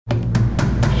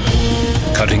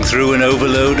cutting through an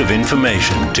overload of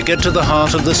information to get to the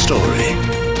heart of the story.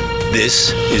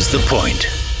 This is The Point.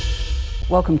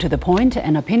 Welcome to The Point,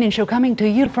 an opinion show coming to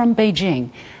you from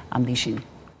Beijing. I'm Li Xin.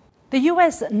 The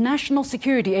U.S. National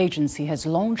Security Agency has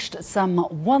launched some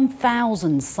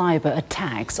 1,000 cyber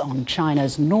attacks on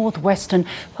China's Northwestern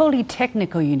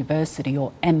Polytechnical University,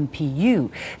 or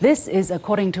NPU. This is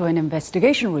according to an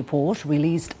investigation report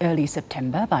released early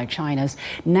September by China's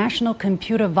National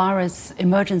Computer Virus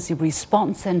Emergency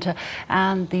Response Center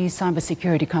and the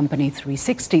cybersecurity company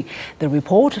 360. The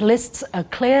report lists a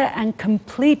clear and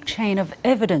complete chain of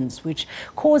evidence which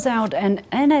calls out an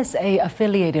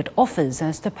NSA-affiliated office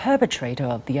as the perpetrator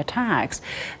of the attacks.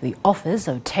 The Office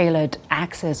of Tailored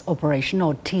Access Operation,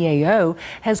 or TAO,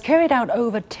 has carried out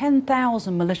over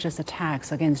 10,000 malicious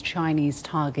attacks against Chinese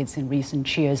targets in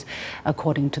recent years,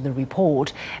 according to the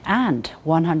report, and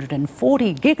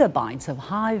 140 gigabytes of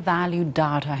high-value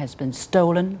data has been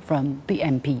stolen from the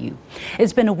NPU.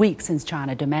 It's been a week since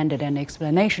China demanded an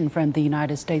explanation from the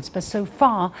United States, but so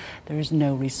far there is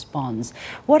no response.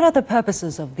 What are the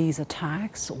purposes of these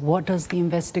attacks? What does the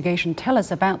investigation tell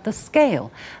us about the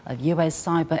scale of U.S.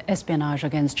 cyber espionage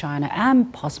against China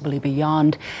and possibly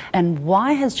beyond? And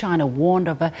why has China warned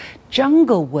of a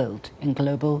jungle world in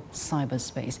global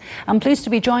cyberspace? I'm pleased to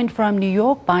be joined from New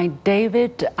York by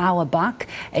David Auerbach,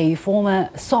 a former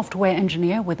software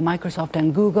engineer with Microsoft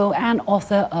and Google and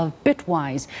author of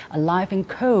Bitwise, A Life in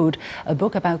Code, a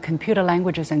book about computer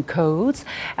languages and codes,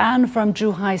 and from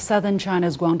Zhuhai, southern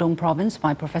China's Guangdong province,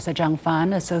 by Professor Zhang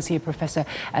Fan, associate professor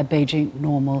at Beijing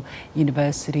Normal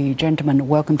University. Gentlemen,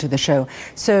 welcome to the show.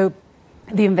 So,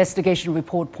 the investigation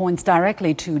report points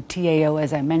directly to TAO,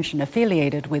 as I mentioned,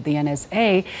 affiliated with the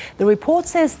NSA. The report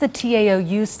says the TAO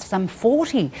used some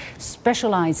 40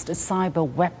 specialized cyber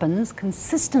weapons,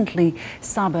 consistently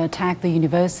cyber attacked the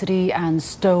university and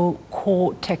stole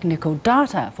core technical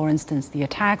data. For instance, the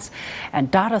attacks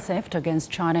and data theft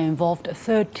against China involved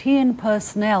 13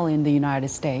 personnel in the United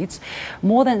States,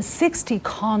 more than 60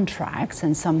 contracts,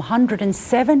 and some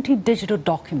 170 digital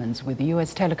documents with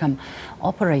U.S. telecom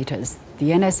operators. The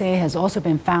NSA has also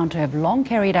been found to have long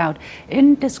carried out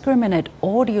indiscriminate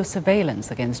audio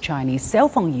surveillance against Chinese cell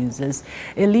phone users,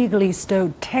 illegally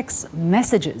stole text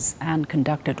messages, and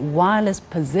conducted wireless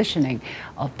positioning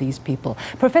of these people.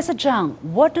 Professor Zhang,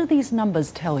 what do these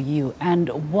numbers tell you, and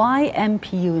why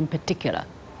NPU in particular?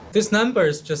 These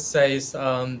numbers just says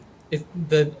if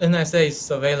the NSA's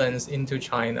surveillance into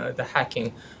China, the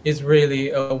hacking, is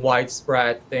really a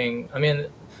widespread thing. I mean,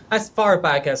 as far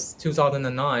back as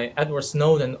 2009, Edward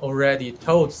Snowden already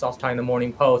told South China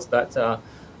Morning Post that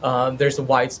there's a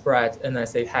widespread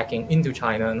NSA hacking into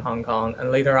China and Hong Kong.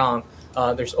 And later on,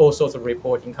 there's all sorts of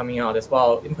reporting coming out as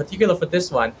well. In particular for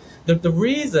this one, the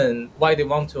reason why they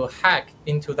want to hack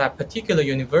into that particular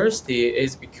university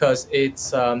is because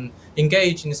it's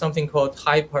engaged in something called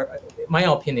in my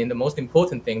opinion, the most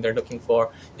important thing they're looking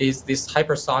for is this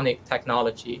hypersonic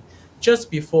technology.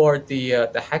 Just before the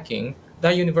hacking,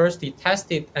 that university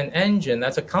tested an engine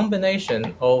that's a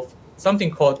combination of something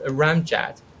called a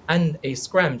ramjet and a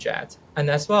scramjet, and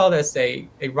as well as a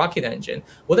rocket engine.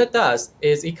 What it does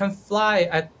is it can fly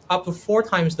at up to 4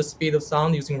 times the speed of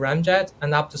sound using ramjet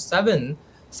and up to seven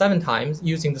times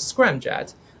using the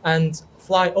scramjet, and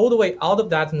fly all the way out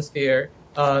of the atmosphere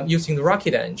using the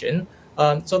rocket engine.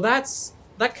 So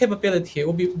that capability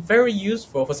will be very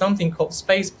useful for something called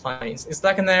space planes. It's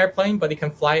like an airplane, but it can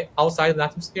fly outside of the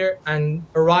atmosphere and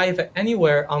arrive at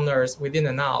anywhere on Earth within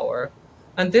an hour.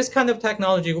 And this kind of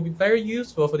technology will be very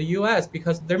useful for the US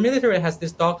because their military has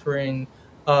this doctrine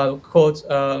called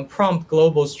prompt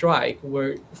global strike,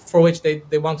 for which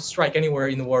they want to strike anywhere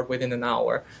in the world within an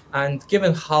hour. And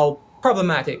given how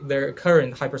problematic their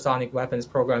current hypersonic weapons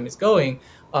program is going,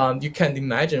 you can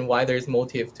imagine why there is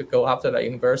motive to go after that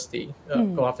university,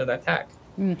 go after that attack.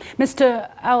 Mr.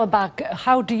 Auerbach,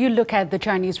 how do you look at the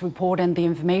Chinese report and the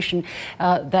information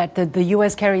that the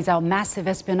U.S. carries out massive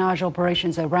espionage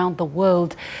operations around the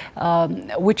world,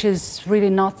 which is really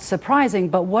not surprising,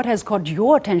 but what has caught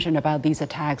your attention about these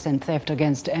attacks and theft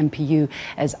against NPU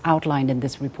as outlined in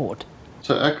this report?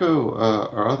 To echo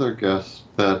our other guests,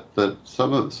 that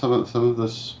some of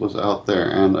this was out there,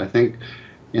 and I think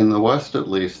in the West at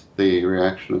least the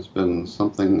reaction has been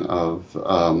something of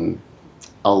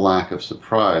a lack of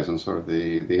surprise and sort of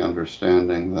the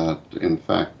understanding that in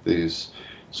fact these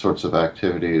sorts of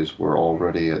activities were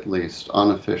already at least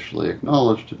unofficially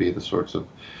acknowledged to be the sorts of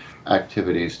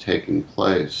activities taking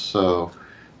place. So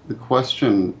the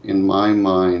question in my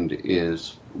mind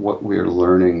is what we're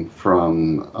learning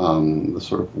from the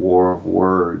sort of war of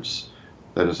words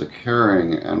that is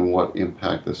occurring and what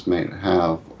impact this may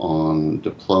have on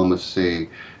diplomacy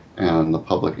and the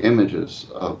public images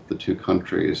of the two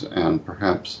countries, and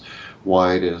perhaps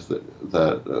why it is that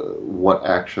what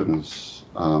actions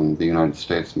the United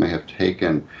States may have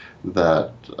taken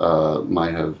that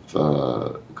might have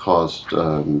caused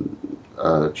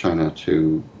China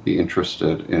to be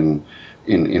interested in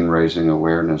raising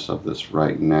awareness of this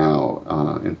right now,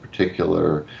 in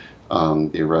particular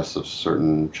the arrests of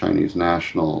certain Chinese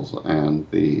nationals and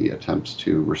the attempts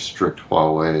to restrict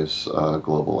Huawei's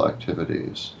global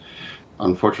activities.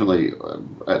 Unfortunately,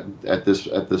 at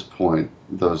this point,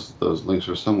 those links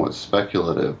are somewhat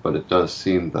speculative, but it does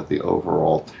seem that the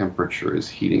overall temperature is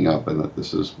heating up, and that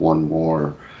this is one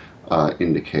more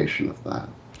indication of that.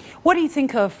 What do you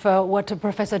think of what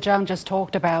Professor Zhang just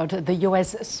talked about, the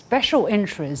U.S. special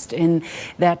interest in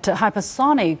that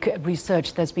hypersonic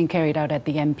research that's been carried out at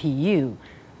the NPU?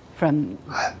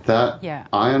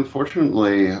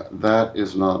 Unfortunately, that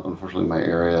is not unfortunately my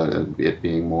area. It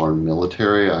being more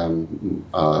military,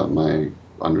 my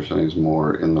understanding is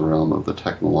more in the realm of the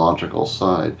technological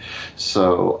side.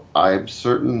 So I'm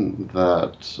certain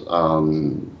that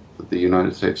the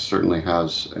United States certainly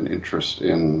has an interest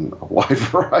in a wide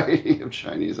variety of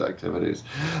Chinese activities.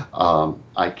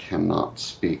 I cannot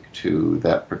speak to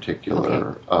that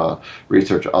particular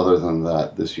research, other than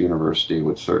that this university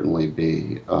would certainly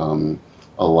be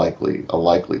a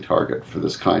likely target for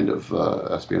this kind of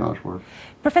espionage work.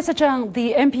 Professor Zhang,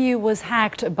 the NPU was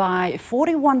hacked by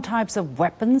 41 types of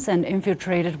weapons and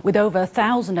infiltrated with over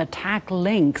 1,000 attack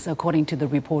links, according to the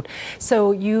report.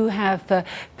 So you have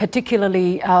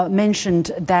particularly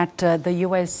mentioned that the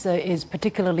U.S. is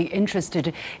particularly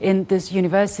interested in this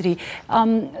university.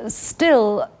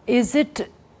 Still, is it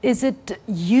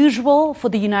usual for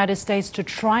the United States to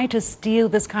try to steal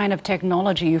this kind of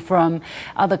technology from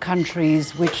other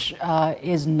countries, which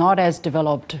is not as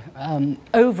developed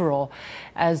overall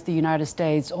as the United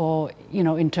States, or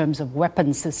in terms of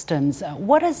weapon systems?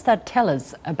 What does that tell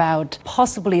us about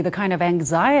possibly the kind of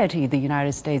anxiety the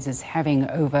United States is having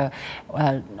over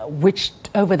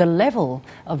the level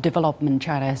of development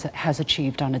China has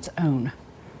achieved on its own?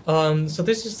 So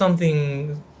this is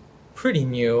something pretty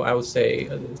new, I would say,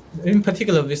 in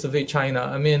particular vis-a-vis China.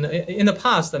 I mean, in the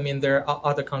past, there are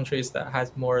other countries that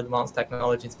has more advanced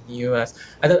technologies than the U.S.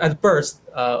 At the birth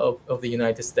of the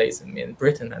United States,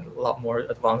 Britain had a lot more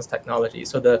advanced technology.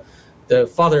 So the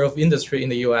father of industry in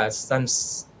the U.S., Sam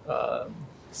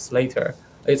Slater,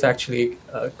 is actually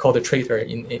called a traitor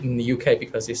in the UK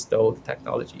because he stole the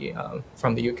technology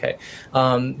from the UK.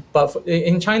 But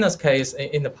in China's case,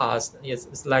 in the past,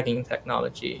 it's lagging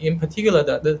technology. In particular,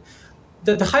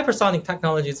 the hypersonic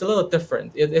technology is a little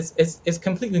different. It's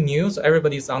completely new, so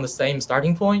everybody's on the same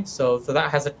starting point. So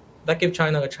that gives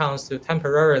China a chance to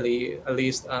temporarily, at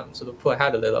least, sort of pull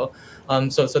ahead a little.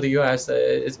 So the U.S.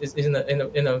 is in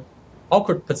a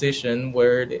awkward position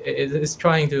where it is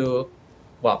trying to,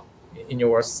 well, in your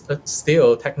words,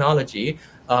 steal technology,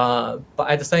 but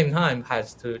at the same time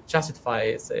has to justify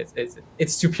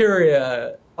its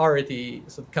superiority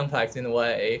sort of complex in a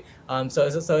way. So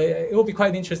it will be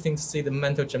quite interesting to see the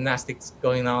mental gymnastics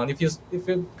going on. If you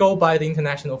go by the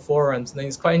international forums, then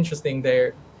it's quite interesting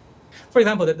there. For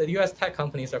example, the U.S. tech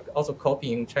companies are also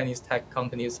copying Chinese tech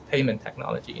companies' payment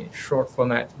technology, short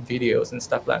format videos and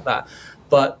stuff like that.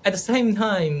 But at the same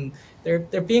time,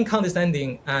 they're being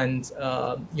condescending and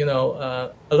a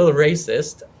little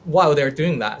racist while they're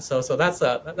doing that. So that's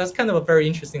kind of a very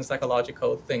interesting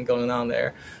psychological thing going on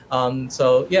there.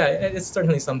 So yeah, it's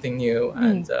certainly something new,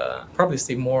 and probably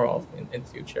see more of in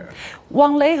future.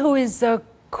 Wang Lei, who is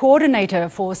coordinator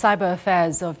for cyber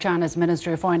affairs of China's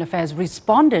Ministry of Foreign Affairs,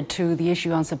 responded to the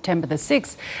issue on September the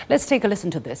 6th. Let's take a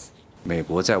listen to this. The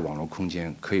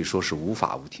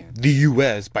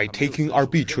U.S., by taking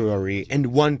arbitrary and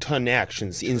wanton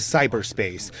actions in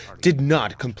cyberspace, did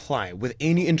not comply with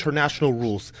any international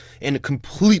rules and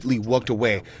completely walked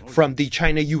away from the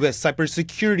China-U.S.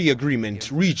 cybersecurity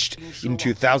agreement reached in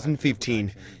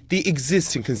 2015. The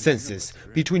existing consensus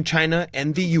between China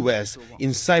and the U.S. in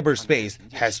cyberspace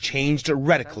has changed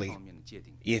radically.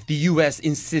 If the U.S.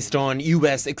 insists on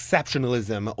U.S.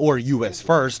 exceptionalism or U.S.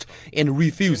 first and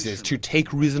refuses to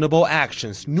take reasonable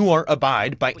actions nor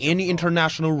abide by any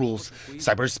international rules,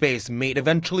 cyberspace may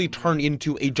eventually turn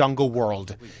into a jungle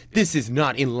world. This is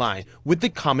not in line with the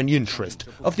common interest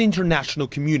of the international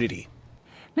community.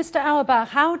 Mr. Auerbach,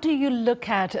 how do you look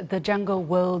at the jungle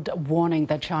world warning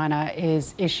that China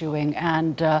is issuing?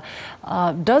 And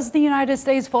does the United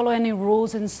States follow any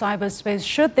rules in cyberspace?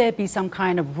 Should there be some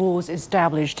kind of rules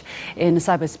established in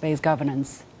cyberspace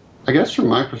governance? I guess from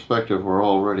my perspective, we're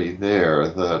already there.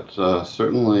 That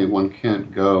certainly one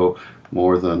can't go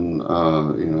more than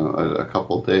a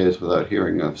couple of days without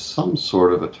hearing of some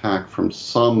sort of attack from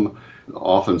some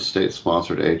often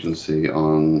state-sponsored agency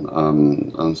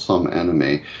on some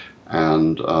enemy.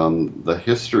 And the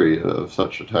history of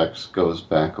such attacks goes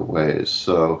back a ways.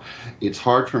 So it's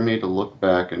hard for me to look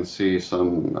back and see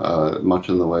some much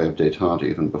in the way of détente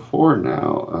even before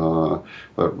now,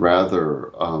 but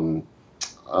rather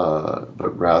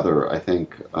I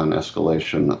think an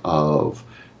escalation of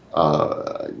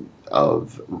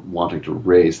wanting to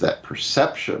raise that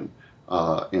perception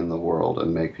in the world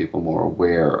and make people more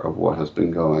aware of what has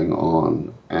been going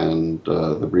on. And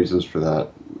the reasons for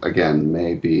that, again,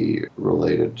 may be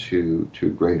related to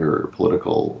greater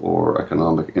political or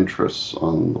economic interests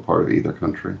on the part of either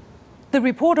country. The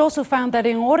report also found that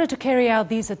in order to carry out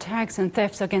these attacks and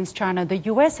thefts against China, the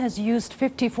U.S. has used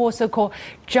 54 so-called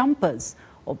jumpers,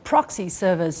 or proxy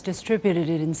servers distributed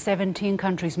in 17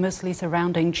 countries, mostly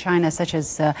surrounding China, such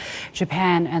as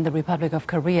Japan and the Republic of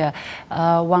Korea.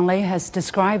 Wang Lei has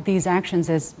described these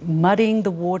actions as muddying the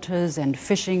waters and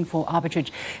fishing for arbitrage.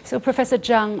 So, Professor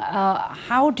Zhang,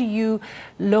 how do you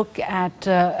look at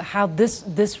how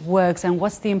this works, and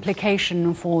what's the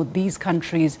implication for these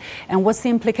countries, and what's the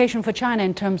implication for China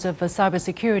in terms of a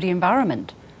cybersecurity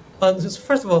environment?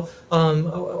 First of all,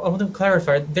 I want to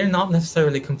clarify, they're not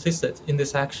necessarily complicit in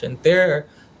this action. They're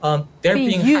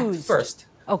being hacked first.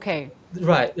 Okay.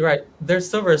 Right. Their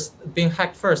servers being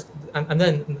hacked first, and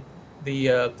then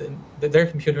their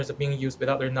computers are being used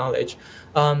without their knowledge.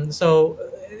 So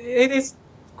it is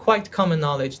quite common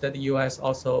knowledge that the U.S.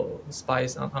 also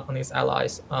spies on its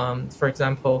allies. For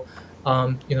example,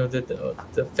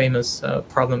 the famous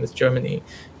problem with Germany,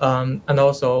 and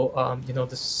also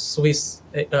the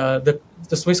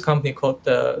Swiss company called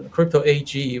the Crypto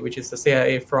AG, which is the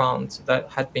CIA front that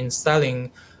had been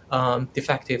selling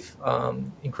defective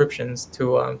encryptions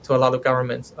to a lot of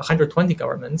governments, 120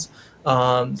 governments.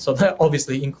 So that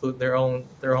obviously include their own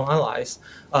allies.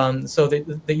 So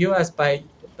the U.S. by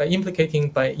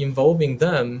involving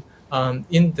them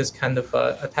in this kind of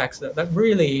attacks, that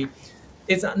really.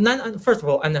 It's not, first of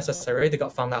all, unnecessary. They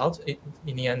got found out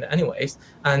in the end anyways.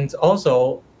 And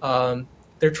also,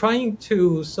 they're trying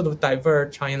to sort of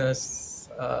divert China's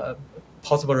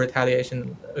possible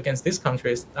retaliation against these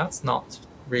countries. That's not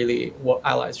really what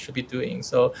allies should be doing.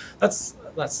 So that's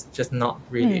just not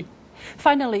really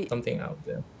finally something out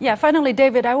there. Yeah, finally,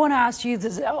 David, I want to ask you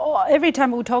this. Every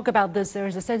time we talk about this, there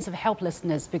is a sense of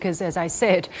helplessness because, as I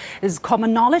said, there's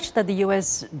common knowledge that the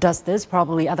U.S. does this,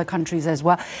 probably other countries as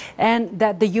well, and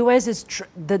that the U.S. is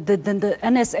the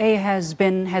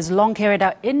NSA has long carried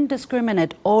out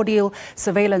indiscriminate audio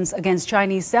surveillance against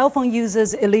Chinese cell phone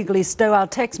users, illegally stow our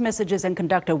text messages, and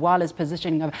conduct a wireless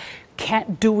positioning.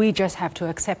 Do we just have to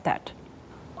accept that?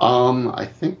 I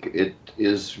think it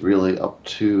is really up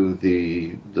to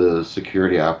the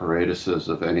security apparatuses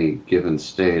of any given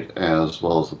state, as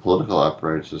well as the political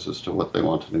apparatuses, as to what they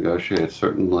want to negotiate.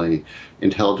 Certainly,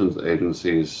 intelligence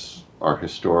agencies are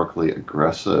historically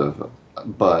aggressive,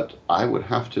 but I would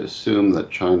have to assume that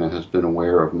China has been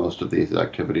aware of most of these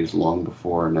activities long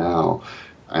before now.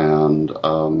 And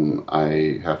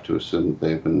I have to assume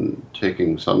they've been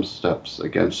taking some steps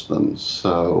against them.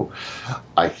 So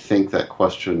I think that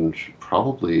question should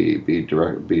probably be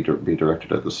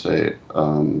directed at the state,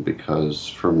 because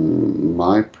from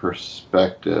my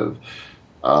perspective,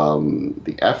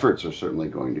 the efforts are certainly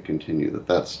going to continue.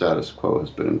 That status quo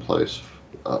has been in place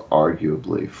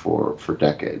arguably for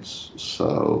decades.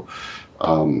 So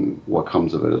what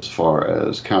comes of it as far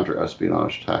as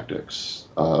counter-espionage tactics,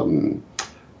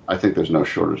 I think there's no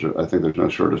shortage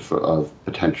of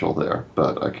potential there,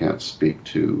 but I can't speak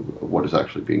to what is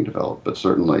actually being developed. But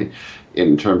certainly,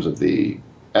 in terms of the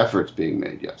efforts being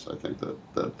made, yes, I think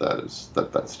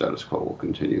that status quo will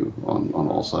continue on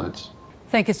all sides.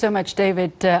 Thank you so much,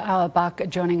 David Auerbach,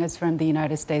 joining us from the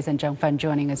United States, and Zhang Fan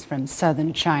joining us from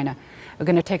southern China. We're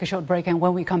going to take a short break, and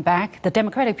when we come back, the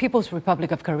Democratic People's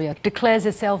Republic of Korea declares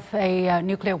itself a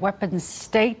nuclear weapons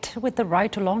state with the right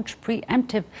to launch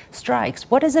preemptive strikes.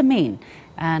 What does it mean,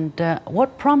 and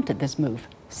what prompted this move?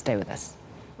 Stay with us.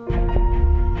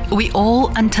 We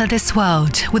all enter this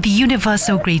world with the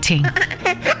universal greeting.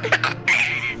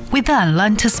 We then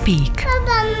learn to speak.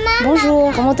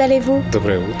 Bonjour, comment allez-vous?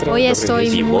 Hoy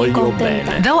estoy muy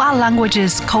contenta. Though our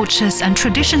languages, cultures, and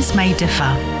traditions may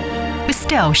differ, we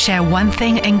still share one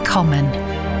thing in common.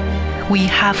 We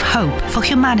have hope for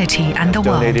humanity and the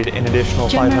world. An additional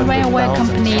German railway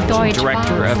company Deutsche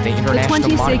Director of the International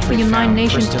the 26th United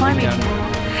Nations Climate.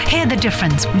 Hear the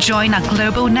difference. Join our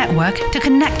global network to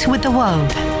connect with the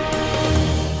world.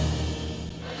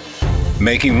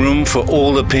 making room for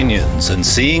all opinions and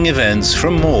seeing events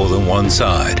from more than one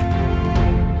side.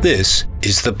 This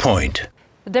is The Point.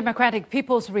 The Democratic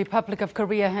People's Republic of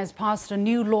Korea has passed a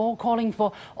new law calling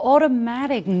for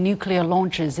automatic nuclear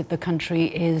launches if the country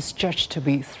is judged to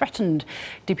be threatened.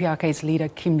 DPRK's leader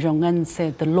Kim Jong-un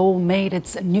said the law made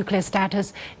its nuclear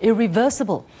status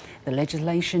irreversible. The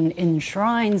legislation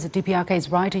enshrines DPRK's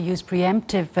right to use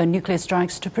preemptive nuclear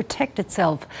strikes to protect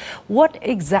itself. What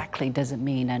exactly does it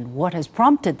mean, and what has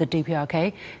prompted the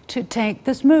DPRK to take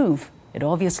this move? It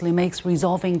obviously makes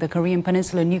resolving the Korean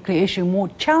Peninsula nuclear issue more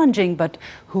challenging, but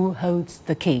who holds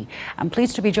the key? I'm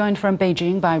pleased to be joined from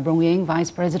Beijing by Rong Ying, Vice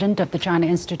President of the China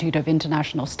Institute of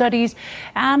International Studies,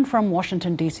 and from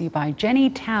Washington, D.C. by Jenny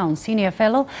Town, Senior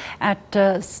Fellow at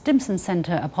Stimson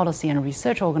Center, a policy and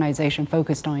research organization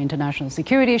focused on international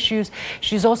security issues.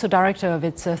 She's also director of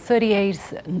its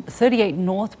 38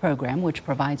 North program, which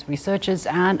provides researches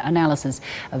and analysis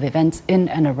of events in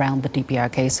and around the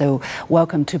DPRK. So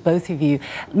welcome to both of you.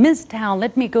 Ms. Tao,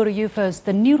 let me go to you first.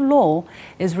 The new law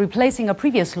is replacing a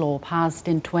previous law passed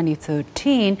in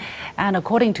 2013, and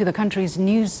according to the country's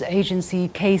news agency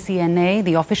KCNA,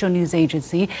 the official news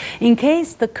agency, in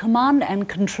case the command and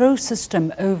control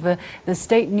system over the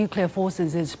state nuclear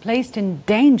forces is placed in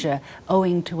danger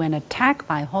owing to an attack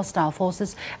by hostile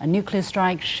forces, a nuclear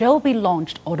strike shall be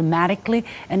launched automatically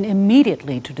and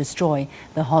immediately to destroy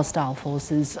the hostile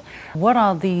forces. What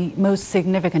are the most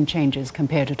significant changes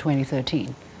compared to 2013?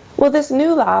 Well, this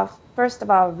new law, first of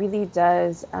all, really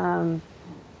does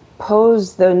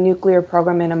pose the nuclear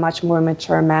program in a much more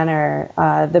mature manner.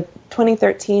 The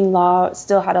 2013 law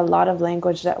still had a lot of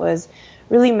language that was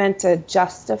really meant to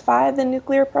justify the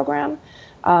nuclear program.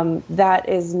 That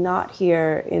is not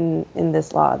here in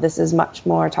this law. This is much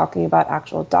more talking about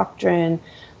actual doctrine,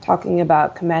 talking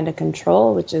about command and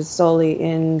control, which is solely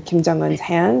in Kim Jong-un's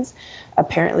hands,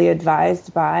 apparently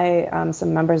advised by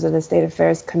some members of the State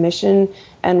Affairs Commission,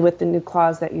 and with the new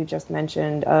clause that you just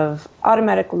mentioned of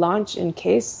automatic launch in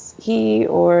case he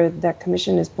or that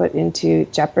commission is put into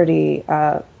jeopardy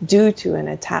due to an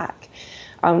attack.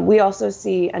 We also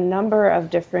see a number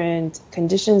of different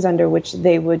conditions under which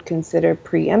they would consider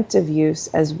preemptive use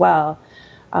as well,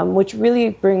 which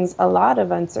really brings a lot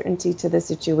of uncertainty to the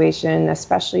situation,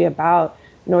 especially about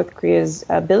North Korea's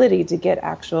ability to get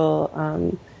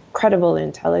actual credible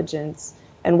intelligence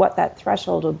and what that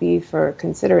threshold will be for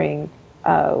considering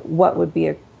what would be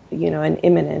an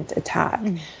imminent attack.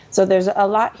 So there's a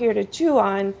lot here to chew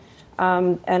on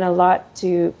and a lot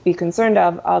to be concerned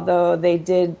of, although they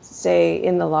did say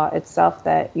in the law itself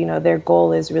that their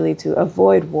goal is really to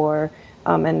avoid war,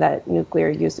 and that nuclear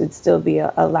use would still be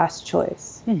a last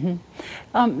choice.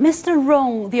 Mr.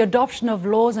 Rong, the adoption of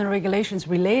laws and regulations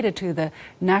related to the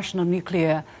national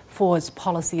nuclear force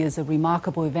policy is a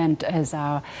remarkable event,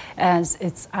 as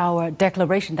it's our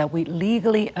declaration that we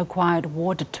legally acquired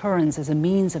war deterrence as a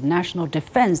means of national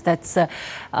defense. That's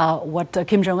what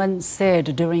Kim Jong-un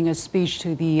said during a speech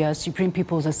to the Supreme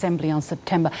People's Assembly on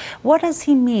September. What does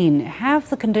he mean? Have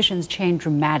the conditions changed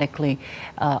dramatically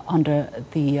under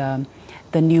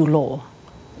the new law?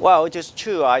 Well, it is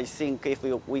true. I think if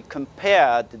we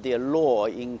compared the law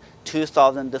in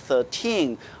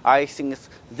 2013, I think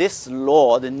this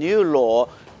law, the new law,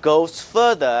 goes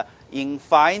further in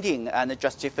finding and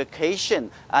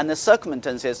justification and the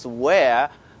circumstances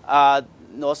where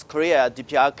North Korea,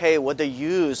 DPRK, would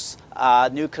use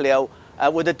nuclear,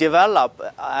 would develop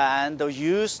and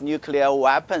use nuclear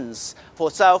weapons for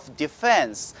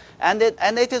self-defense. And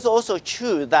it is also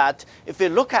true that if you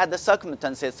look at the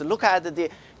circumstances, look at the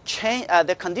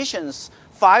conditions,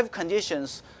 5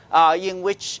 conditions in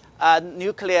which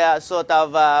nuclear sort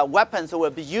of weapons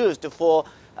will be used for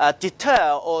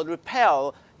deter or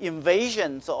repel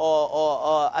invasions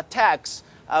or attacks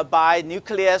by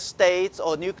nuclear states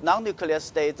or non-nuclear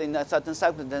states in certain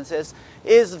circumstances,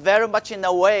 is very much in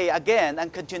a way, again, a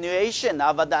continuation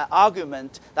of the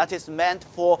argument that is meant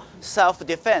for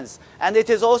self-defense. And it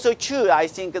is also true, I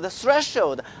think, the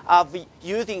threshold of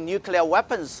using nuclear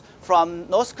weapons from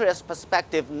North Korea's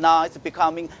perspective now is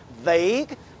becoming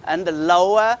vague and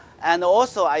lower, and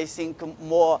also, I think,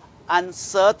 more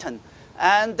uncertain.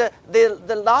 And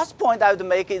the last point I would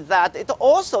make is that it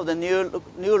also, the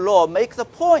new law makes the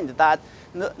point that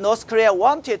North Korea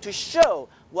wanted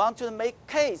to make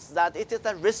case that it is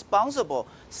a responsible,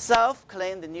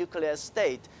 self-claimed nuclear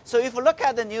state. So if you look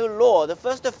at the new law, the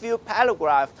first few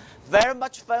paragraphs very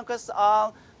much focus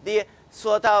on the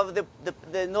sort of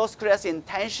the North Korea's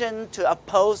intention to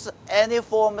oppose any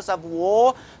forms of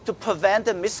war, to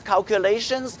prevent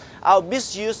miscalculations or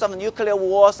misuse of nuclear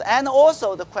wars, and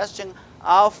also the question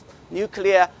of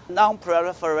nuclear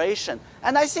non-proliferation.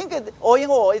 And I think all in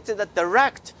all, it's a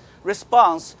direct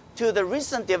response to the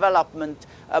recent development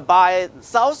by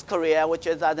South Korea, which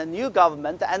is the new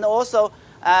government, and also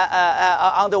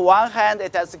on the one hand,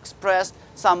 it has expressed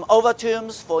some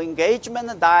overtures for engagement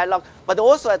and dialogue, but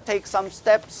also it takes some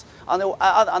steps on the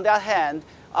other hand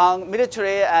on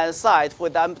military side, for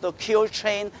example, kill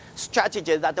chain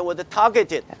strategy that would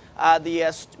target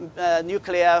the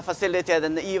nuclear facilities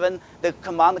and even the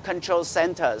command control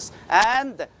centers.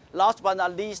 And last but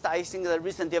not least, I think the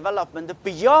recent development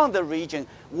beyond the region,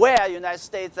 where the United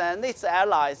States and its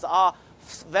allies are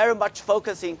very much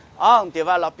focusing on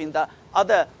developing the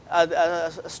other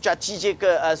strategic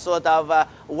sort of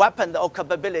weapon or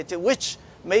capability, which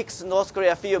makes North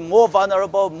Korea feel more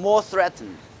vulnerable, more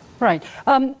threatened. Right.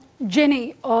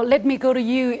 Jenny, let me go to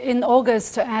you. In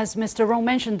August, as Mr. Rong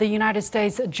mentioned, the United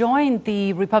States joined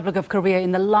the Republic of Korea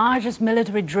in the largest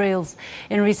military drills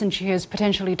in recent years,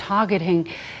 potentially targeting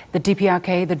the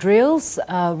DPRK. The drills,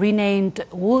 renamed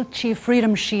Wolchi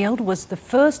Freedom Shield, was the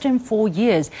first in 4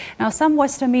 years. Now, some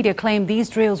Western media claim these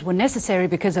drills were necessary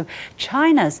because of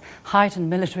China's heightened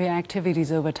military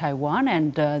activities over Taiwan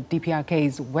and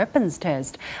DPRK's weapons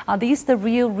test. Are these the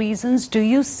real reasons? Do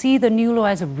you see the new law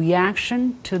as a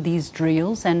reaction to these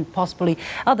drills and possibly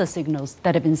other signals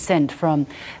that have been sent from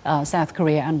South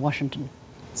Korea and Washington?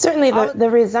 Certainly, the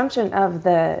resumption of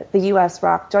the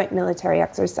U.S.-ROC joint military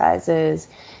exercises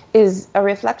is a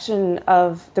reflection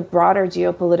of the broader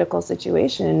geopolitical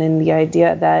situation and the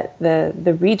idea that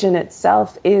the region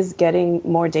itself is getting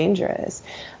more dangerous.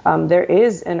 There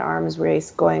is an arms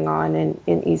race going on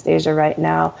in East Asia right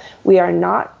now.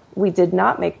 We did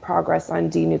not make progress on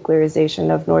denuclearization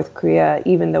of North Korea,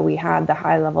 even though we had the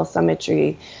high-level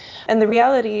summitry. And the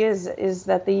reality is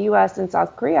that the U.S. and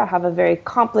South Korea have a very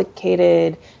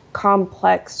complicated,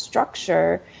 complex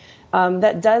structure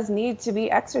that does need to be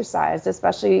exercised,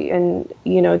 especially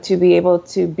to be able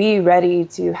to be ready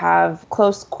to have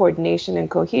close coordination and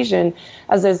cohesion,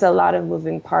 as there's a lot of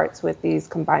moving parts with these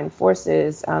combined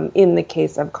forces in the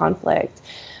case of conflict.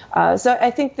 So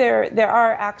I think there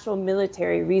are actual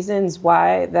military reasons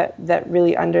why that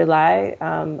really underlie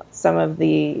some of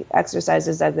the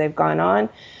exercises as they've gone on.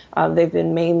 They've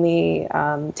been mainly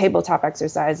tabletop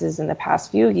exercises in the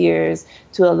past few years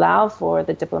to allow for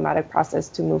the diplomatic process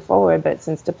to move forward. But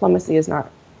since diplomacy is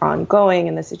not ongoing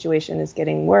and the situation is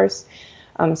getting worse,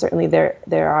 certainly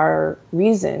there are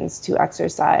reasons to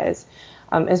exercise.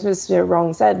 As Mr.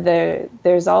 Rong said,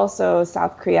 there's also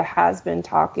South Korea has been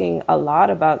talking a lot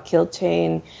about kill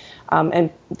chain and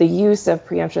the use of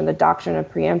preemption, the doctrine of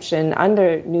preemption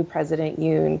under new President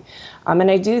Yoon.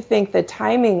 And I do think the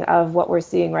timing of what we're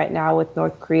seeing right now with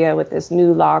North Korea, with this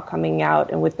new law coming out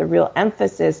and with the real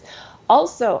emphasis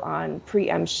also on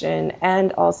preemption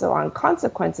and also on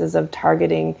consequences of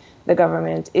targeting the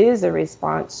government, is a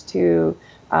response to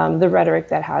the rhetoric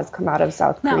that has come out of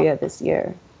South Korea this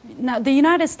year. Now, the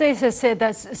United States has said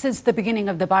that since the beginning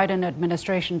of the Biden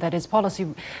administration, that its policy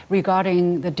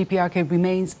regarding the DPRK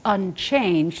remains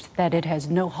unchanged, that it has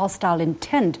no hostile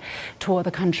intent toward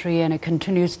the country and it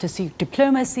continues to seek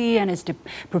diplomacy and is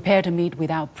prepared to meet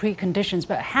without preconditions.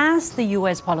 But has the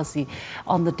U.S. policy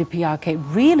on the DPRK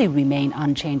really remained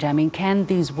unchanged? I mean, can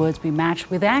these words be matched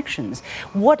with actions?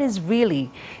 What is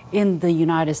really in the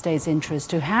United States'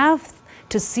 interest,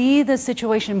 to see the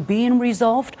situation being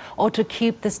resolved or to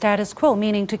keep the status quo,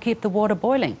 meaning to keep the water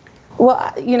boiling? Well,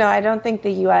 I don't think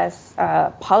the U.S.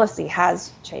 Policy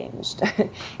has changed.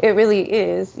 It really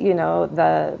is,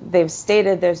 they've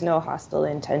stated there's no hostile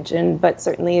intention, but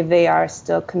certainly they are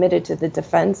still committed to the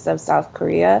defense of South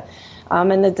Korea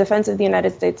and the defense of the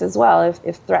United States as well,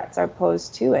 if threats are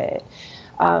posed to it.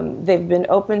 They've been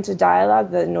open to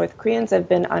dialogue. The North Koreans have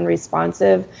been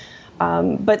unresponsive.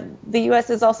 But the U.S.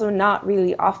 is also not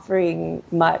really offering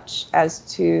much as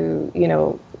to,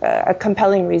 a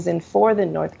compelling reason for the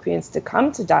North Koreans to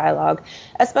come to dialogue,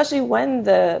 especially when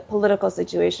the political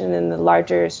situation and the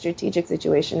larger strategic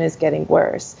situation is getting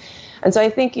worse. And so I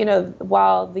think,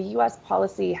 while the U.S.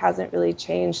 policy hasn't really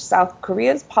changed, South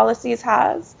Korea's policies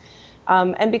has.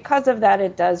 And because of that,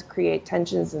 it does create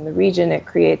tensions in the region. It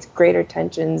creates greater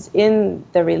tensions in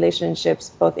the relationships,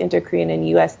 both inter-Korean and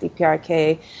U.S.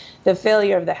 DPRK, the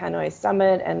failure of the Hanoi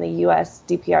summit and the U.S.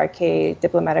 DPRK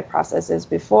diplomatic processes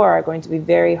before are going to be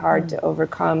very hard to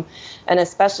overcome, and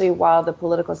especially while the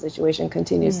political situation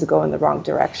continues to go in the wrong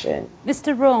direction.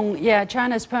 Mr. Rong,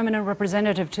 China's permanent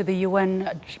representative to the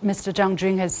UN, Mr. Zhang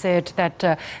Jun, has said that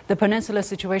the peninsula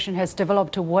situation has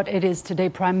developed to what it is today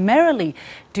primarily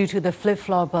due to the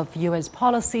flip-flop of U.S.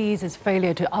 policies, its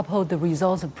failure to uphold the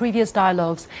results of previous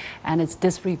dialogues, and its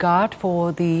disregard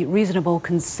for the reasonable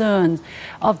concerns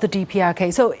of the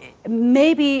DPRK. So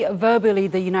maybe verbally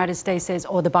the United States says,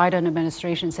 or the Biden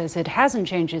administration says, it hasn't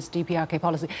changed its DPRK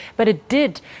policy, but it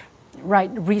did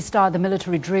restart the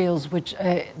military drills, which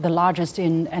the largest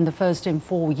and the first in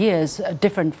 4 years,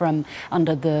 different from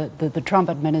under the Trump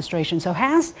administration. So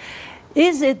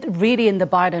is it really in the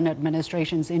Biden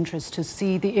administration's interest to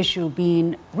see the issue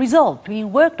being resolved,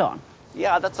 being worked on?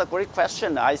 Yeah, that's a great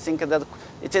question. I think that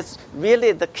it is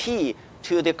really the key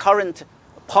to the current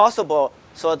possible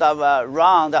sort of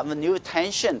round of new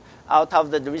tension out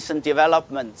of the recent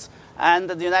developments. And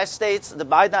the United States, the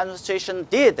Biden administration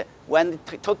did, when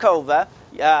it took over,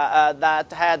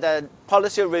 that had a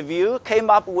policy review, came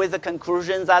up with the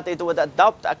conclusion that it would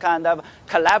adopt a kind of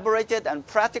collaborated and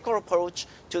practical approach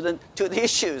to the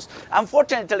issues.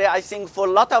 Unfortunately, I think for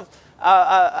a lot of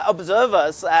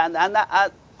observers and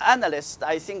analysts,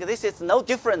 I think this is no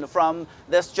different from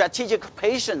the strategic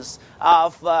patience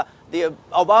of the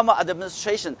Obama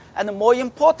administration. And more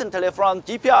importantly, from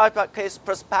DPRK's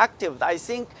perspective, I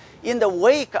think in the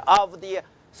wake of the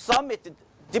summit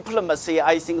diplomacy,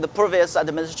 I think the previous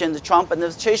administration, the Trump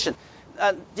administration,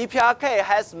 DPRK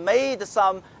has made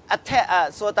some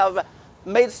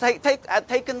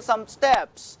taken some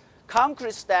steps,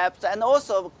 concrete steps, and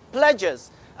also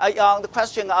pledges on the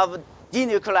question of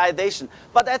denuclearization,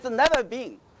 but that's never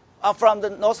been, from the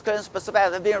North Korean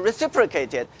perspective, being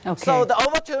reciprocated. Okay. So the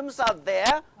overtones are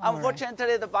there.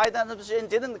 Unfortunately, the Biden administration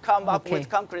didn't come up with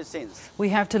concrete things. We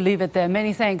have to leave it there.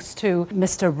 Many thanks to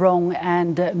Mr. Rong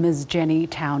and Ms. Jenny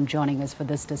Town joining us for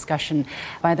this discussion.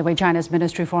 By the way, China's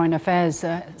Ministry of Foreign Affairs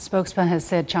spokesman has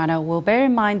said China will bear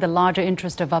in mind the larger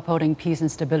interest of upholding peace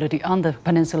and stability on the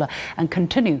peninsula and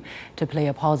continue to play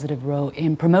a positive role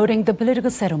in promoting the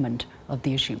political settlement of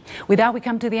the issue. With that, we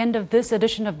come to the end of this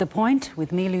edition of The Point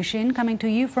with me, Liu Xin, coming to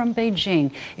you from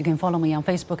Beijing. You can follow me on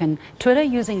Facebook and Twitter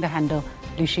using the handle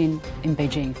Liu Xin in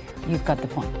Beijing. You've got the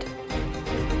point.